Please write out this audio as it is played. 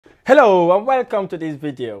Hello and welcome to this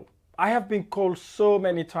video. I have been called so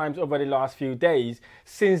many times over the last few days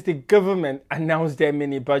since the government announced their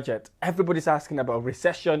mini budget. Everybody's asking about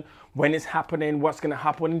recession, when it's happening, what's going to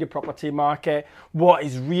happen in the property market, what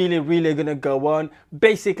is really going to go on.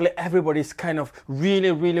 Basically, everybody's kind of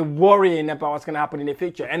really worrying about what's going to happen in the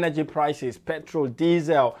future. Energy prices, petrol,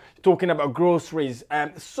 diesel, talking about groceries,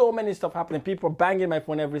 so many stuff happening. People are banging my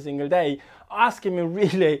phone every single day asking me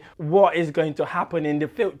really what is going to happen in the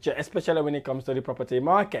future, especially when it comes to the property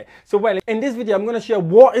market. So well, in this video, I'm going to share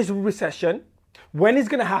what is recession, when it's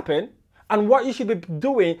going to happen, and what you should be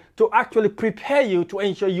doing to actually prepare you to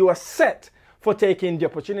ensure you are set for taking the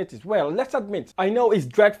opportunities. Well, let's admit, I know it's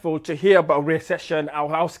dreadful to hear about recession,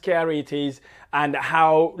 how scary it is, and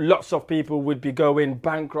how lots of people would be going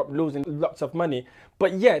bankrupt, losing lots of money,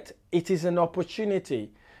 but yet it is an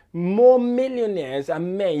opportunity. More millionaires are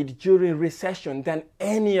made during recession than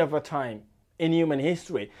any other time in human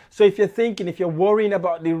history. So if you're worrying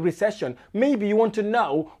about the recession, maybe you want to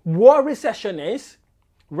know what recession is,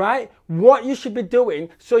 right? What you should be doing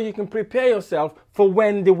so you can prepare yourself for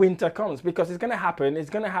when the winter comes, because it's going to happen.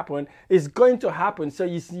 So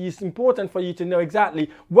it's important for you to know exactly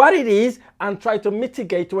what it is and try to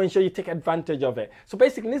mitigate to ensure you take advantage of it. So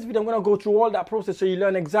basically in this video, I'm going to go through all that process so you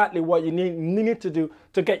learn exactly what you need to do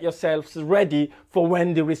to get yourselves ready for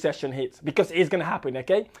when the recession hits, because it's going to happen,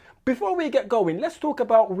 okay? Before we get going, let's talk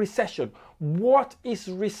about recession. What is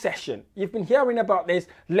recession? You've been hearing about this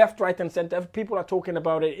left, right, and center. People are talking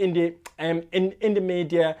about it in the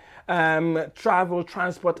media, travel,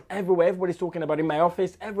 transport, everywhere. Everybody's talking about it. In my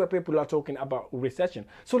office, everywhere people are talking about recession.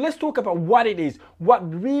 So let's talk about what it is, what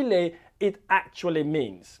really it actually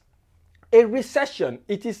means. A recession,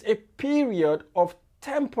 it is a period of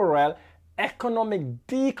temporal economic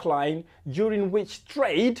decline during which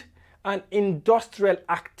trade and industrial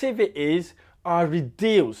activities are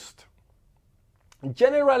reduced,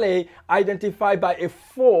 generally identified by a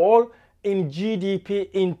fall in GDP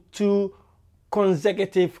in 2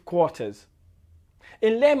 consecutive quarters.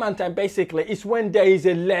 In layman time, basically, it's when there is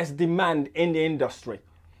a less demand in the industry,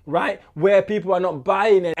 right? Where people are not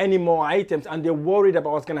buying any more items and they're worried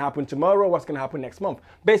about what's going to happen tomorrow, what's going to happen next month.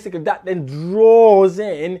 Basically, that then draws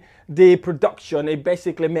in the production. It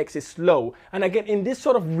basically makes it slow. And again, in this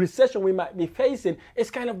sort of recession we might be facing, it's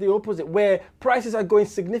kind of the opposite, where prices are going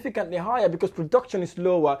significantly higher because production is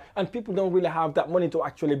lower and people don't really have that money to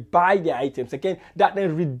actually buy the items. Again, that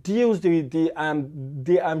then reduces the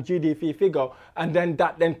GDP figure, and then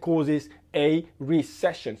that then causes a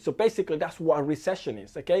recession. So basically that's what a recession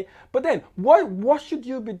is, okay? But then what should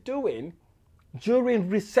you be doing during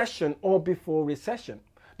recession or before recession?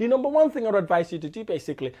 The number one thing I would advise you to do,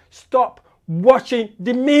 basically, stop watching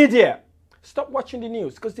the media. Stop watching the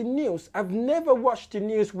news, because the news, I've never watched the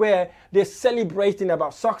news where they're celebrating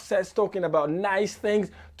about success, talking about nice things,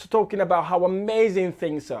 talking about how amazing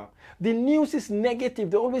things are. The news is negative.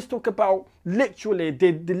 They always talk about they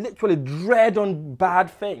literally dread on bad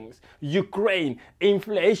things. Ukraine,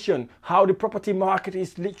 inflation, how the property market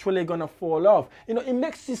is literally going to fall off. You know, it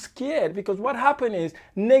makes you scared, because what happens is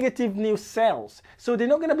negative news sells. So they're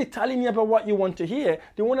not going to be telling you about what you want to hear.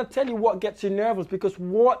 They want to tell you what gets you nervous, because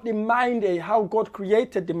what the mind is, how God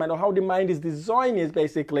created the mind, or how the mind is designed is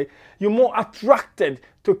basically, you're more attracted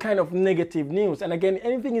to kind of negative news. And again,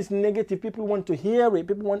 anything is negative, people want to hear it.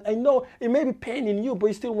 I know it may be paining you, but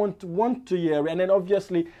you still want to hear it. And then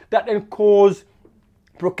obviously that then causes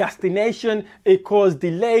procrastination, it causes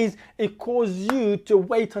delays, it causes you to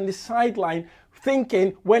wait on the sideline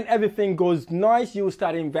thinking when everything goes nice, you will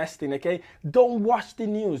start investing, okay? Don't watch the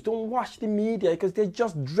news, don't watch the media, because they're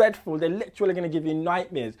just dreadful. They're literally going to give you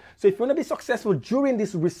nightmares. So if you want to be successful during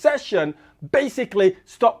this recession, basically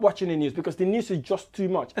stop watching the news, because the news is just too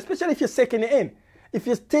much, especially if you're taking it in. If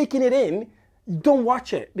you're taking it in, don't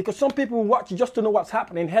watch it, because some people watch just to know what's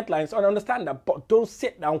happening in headlines. I understand that, but don't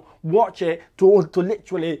sit down, watch it to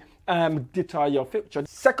literally deter your future.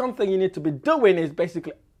 Second thing you need to be doing is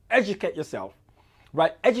basically educate yourself.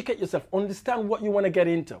 Right? Educate yourself. Understand what you want to get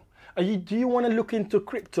into. Do you want to look into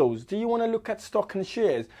cryptos? Do you want to look at stock and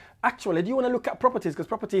shares? Actually, do you want to look at properties? Because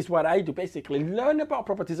property is what I do, basically. Learn about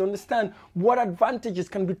properties. Understand what advantages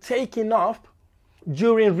can be taken off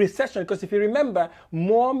during recession. Because if you remember,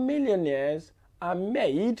 more millionaires are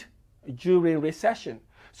made during recession.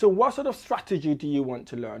 So what sort of strategy do you want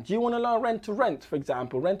to learn? Do you want to learn rent to rent, for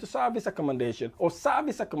example, rent to service accommodation, or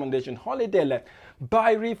service accommodation, holiday let,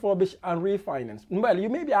 buy, refurbish, and refinance? Well, you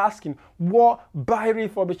may be asking what buy,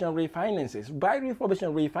 refurbish, and refinance is. Buy, refurbish,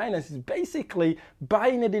 and refinance is basically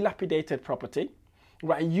buying a dilapidated property,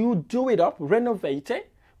 right? You do it up, renovate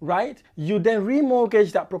it, right? You then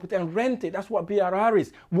remortgage that property and rent it. That's what BRR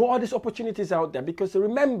is. What are these opportunities out there? Because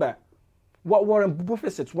remember what Warren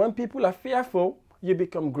Buffett says, when people are fearful, you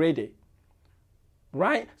become greedy.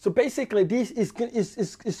 Right? So basically this is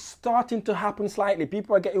starting to happen slightly.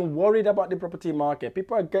 People are getting worried about the property market.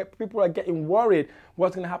 People are getting worried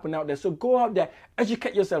what's going to happen out there. So go out there,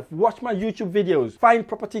 educate yourself, watch my YouTube videos, find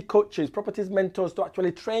property coaches, property mentors to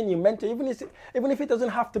actually train you, mentor, even if it doesn't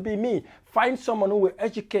have to be me. Find someone who will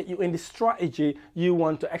educate you in the strategy you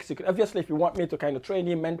want to execute. Obviously, if you want me to kind of train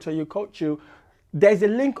you, mentor you, coach you, there's a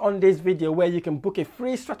link on this video where you can book a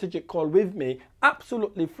free strategic call with me,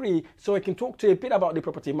 absolutely free, so I can talk to you a bit about the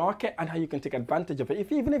property market and how you can take advantage of it.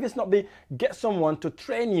 Even if it's not me, get someone to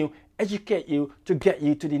train you, educate you to get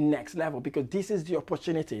you to the next level, because this is the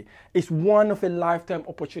opportunity. It's one of a lifetime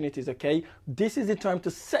opportunities, okay? This is the time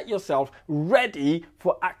to set yourself ready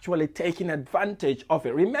for actually taking advantage of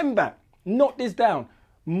it. Remember, note this down,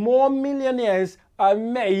 more millionaires are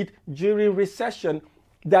made during recession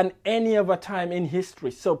than any other time in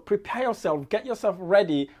history. So prepare yourself, get yourself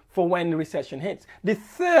ready for when the recession hits. The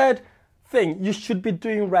third thing you should be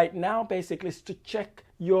doing right now basically is to check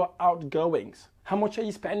your outgoings. How much are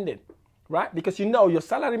you spending, right? Because you know your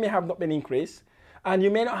salary may have not been increased and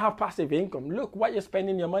you may not have passive income. Look what you're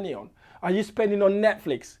spending your money on. Are you spending on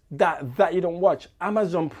Netflix that you don't watch,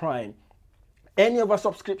 Amazon Prime, any other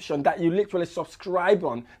subscription that you literally subscribe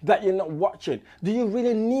on that you're not watching? Do you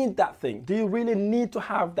really need that thing? Do you really need to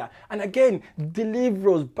have that? And again,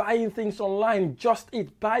 deliveries, buying things online, Just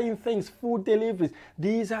Eat, buying things, food deliveries.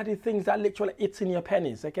 These are the things that literally eats in your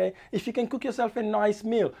pennies, okay? If you can cook yourself a nice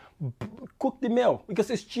meal, cook the meal, because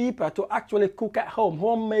it's cheaper to actually cook at home.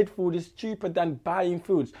 Homemade food is cheaper than buying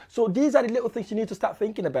foods. So these are the little things you need to start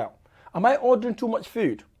thinking about. Am I ordering too much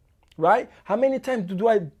food? Right? How many times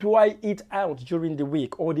do I eat out during the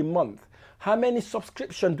week or the month? How many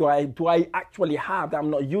subscriptions do I actually have that I'm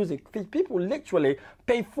not using? People literally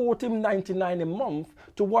pay $14.99 a month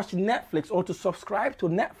to watch Netflix or to subscribe to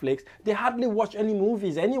Netflix. They hardly watch any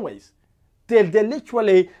movies anyways. They're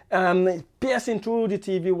literally piercing through the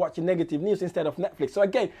TV watching negative news instead of Netflix. So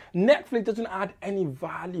again, Netflix doesn't add any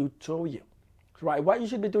value to you. Right? What you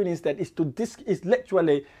should be doing instead is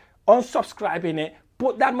literally unsubscribing it.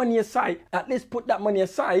 Put that money aside, at least put that money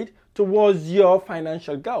aside towards your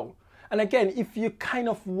financial goal. And again, if you kind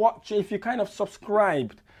of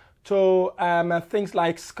subscribed to things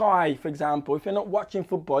like Sky, for example, if you're not watching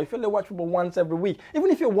football, if you only watch football once every week, even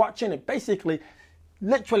if you're watching it, basically,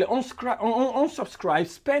 literally unsubscribe,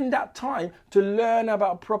 spend that time to learn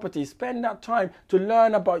about property, spend that time to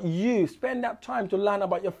learn about you, spend that time to learn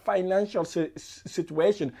about your financial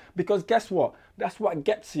situation, because guess what? That's what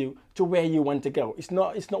gets you to where you want to go. It's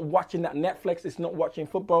not watching that Netflix, it's not watching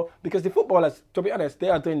football, because the footballers, to be honest, they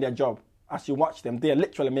are doing their job as you watch them. They are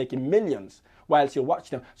literally making millions whilst you watch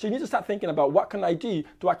them. So you need to start thinking about what can I do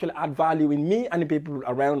to actually add value in me and the people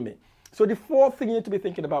around me. So the fourth thing you need to be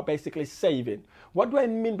thinking about basically is saving. What do I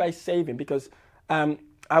mean by saving? Because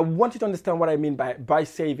I want you to understand what I mean by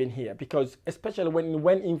saving here, because especially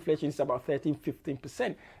when inflation is about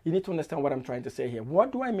 13-15%, you need to understand what I'm trying to say here.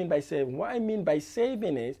 What do I mean by saving? What I mean by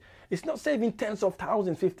saving is, it's not saving tens of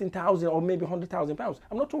thousands, 15,000 or maybe 100,000 pounds.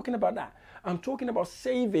 I'm not talking about that. I'm talking about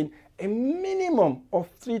saving a minimum of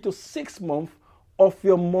 3 to 6 months of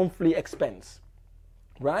your monthly expense.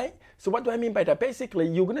 Right? So what do I mean by that? Basically,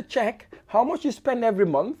 you're going to check how much you spend every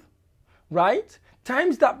month, right?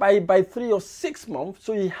 Times that by 3 or 6 months,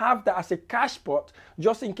 so you have that as a cash pot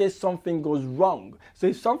just in case something goes wrong. So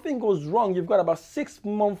if something goes wrong, you've got about 6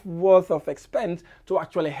 months worth of expense to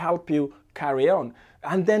actually help you carry on.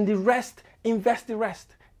 And then the rest, invest the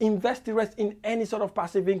rest. Invest the rest in any sort of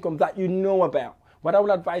passive income that you know about. What I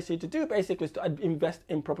would advise you to do basically is to invest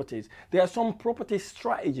in properties. There are some property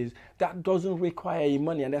strategies that doesn't require your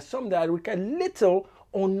money, and there's some that require little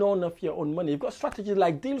or none of your own money. You've got strategies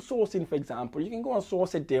like deal sourcing, for example. You can go and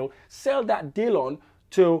source a deal, sell that deal on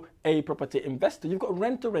to a property investor. You've got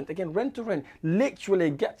rent to rent. Again, rent to rent literally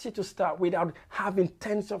gets you to start without having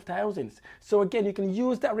tens of thousands. So again, you can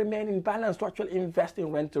use that remaining balance to actually invest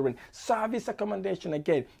in rent to rent. Service accommodation,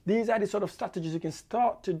 again, these are the sort of strategies you can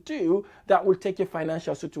start to do that will take your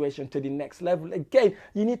financial situation to the next level. Again,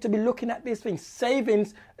 you need to be looking at these things.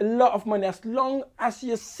 Savings, a lot of money. As long as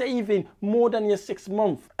you're saving more than your 6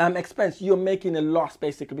 month expense, you're making a loss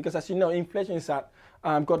basically, because as you know, inflation is at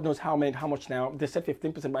God knows how much now. They said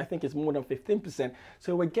 15%, but I think it's more than 15%.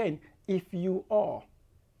 So again, if you are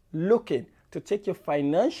looking to take your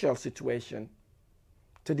financial situation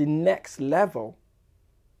to the next level,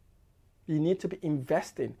 you need to be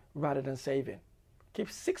investing rather than saving. Keep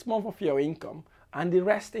 6 months of your income and the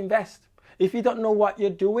rest invest. If you don't know what you're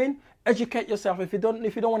doing, educate yourself. If you don't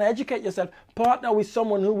want to educate yourself, partner with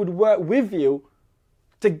someone who would work with you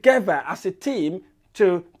together as a team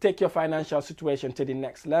to take your financial situation to the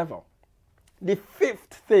next level. The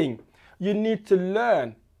fifth thing you need to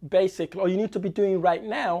learn, basically, or you need to be doing right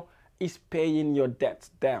now, is paying your debts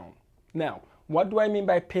down. Now, what do I mean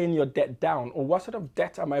by paying your debt down? Or what sort of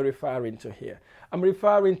debt am I referring to here? I'm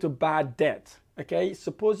referring to bad debt, okay?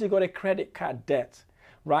 Suppose you got a credit card debt,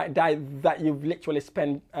 right? That you've literally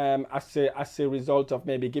spent as a result of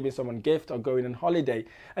maybe giving someone a gift or going on holiday.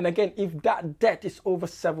 And again, if that debt is over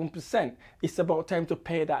 7%, it's about time to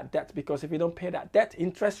pay that debt, because if you don't pay that debt,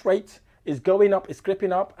 interest rates is going up, it's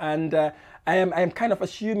creeping up, and I am kind of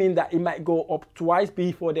assuming that it might go up twice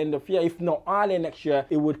before the end of the year. If not early next year,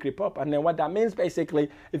 it would creep up. And then what that means,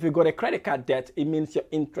 basically, if you got a credit card debt, it means your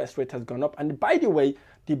interest rate has gone up. And by the way,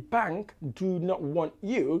 the bank do not want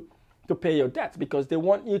you to pay your debt, because they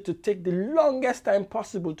want you to take the longest time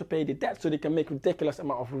possible to pay the debt so they can make ridiculous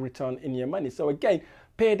amount of return in your money. So again,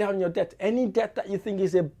 pay down your debt. Any debt that you think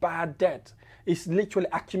is a bad debt, it's literally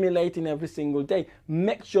accumulating every single day.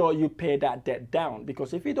 Make sure you pay that debt down,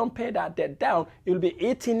 because if you don't pay that debt down, it will be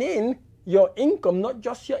eating in your income, not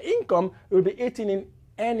just your income, it will be eating in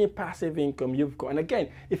any passive income you've got. And again,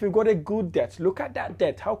 if you've got a good debt, look at that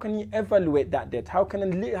debt. How can you evaluate that debt? How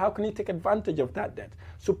can you take advantage of that debt?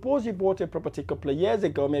 Suppose you bought a property a couple of years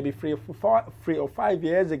ago, maybe 3 or 5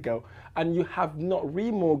 years ago, and you have not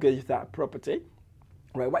remortgaged that property.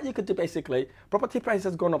 Right, what you could do, basically, property price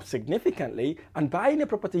has gone up significantly, and buying a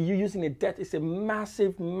property, you using a debt is a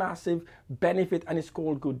massive, massive benefit, and it's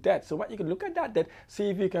called good debt. So what you could look at that debt, see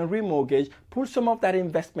if you can remortgage, pull some of that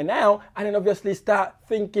investment out, and then obviously start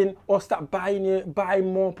thinking or start buying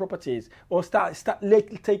more properties, or start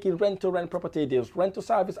taking rent-to-rent property deals,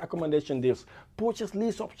 rent-to-service accommodation deals, purchase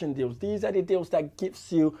lease option deals. These are the deals that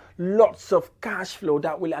gives you lots of cash flow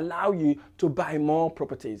that will allow you to buy more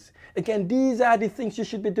properties. Again, these are the things you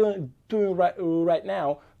should be doing right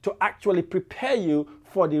now to actually prepare you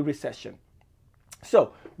for the recession.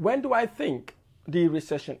 So when do I think the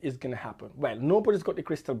recession is going to happen? Well, nobody's got the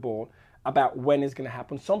crystal ball about when it's going to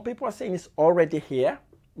happen. Some people are saying it's already here,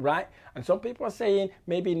 right? And some people are saying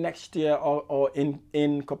maybe next year or in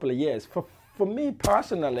a couple of years. For me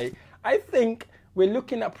personally, I think we're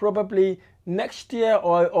looking at probably next year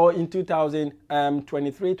or in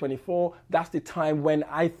 2023, 24, that's the time when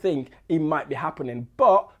I think it might be happening.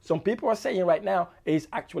 But some people are saying right now it's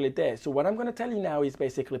actually there. So what I'm going to tell you now is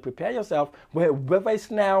basically prepare yourself, whether it's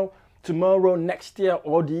now, tomorrow, next year,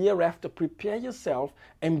 or the year after. Prepare yourself,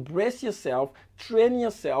 embrace yourself, train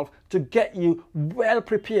yourself to get you well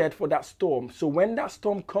prepared for that storm. So when that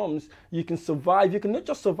storm comes, you can survive. You can not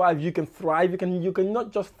just survive, you can thrive. You can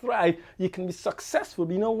not just thrive, you can be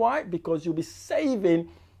successful. You know why? Because you'll be serving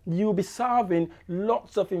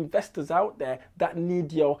lots of investors out there that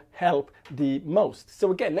need your help the most. So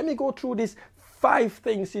again, let me go through this 5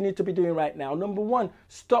 things you need to be doing right now. Number 1,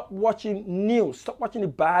 stop watching news. Stop watching the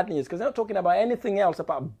bad news, because they're not talking about anything else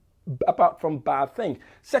apart from bad things.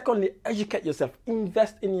 Secondly, educate yourself.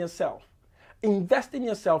 Invest in yourself. Invest in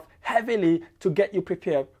yourself heavily to get you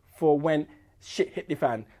prepared for when shit hit the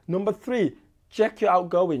fan. Number 3, check your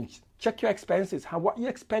outgoings. Check your expenses. What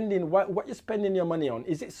you're spending, what you're spending your money on.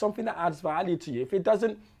 Is it something that adds value to you? If it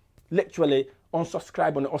doesn't, literally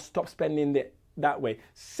unsubscribe on it or stop spending it that way.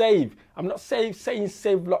 Save. I'm not saying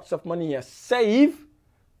save lots of money here. Save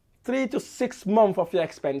 3 to 6 months of your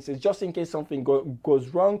expenses just in case something goes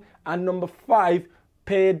wrong. And number 5,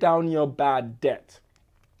 pay down your bad debt.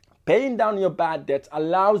 Paying down your bad debt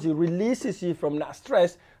releases you from that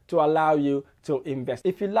stress to allow you to invest.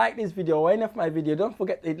 If you like this video or any of my video, don't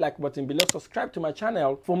forget to hit the like button below. Subscribe to my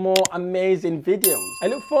channel for more amazing videos. I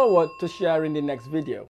look forward to sharing the next video.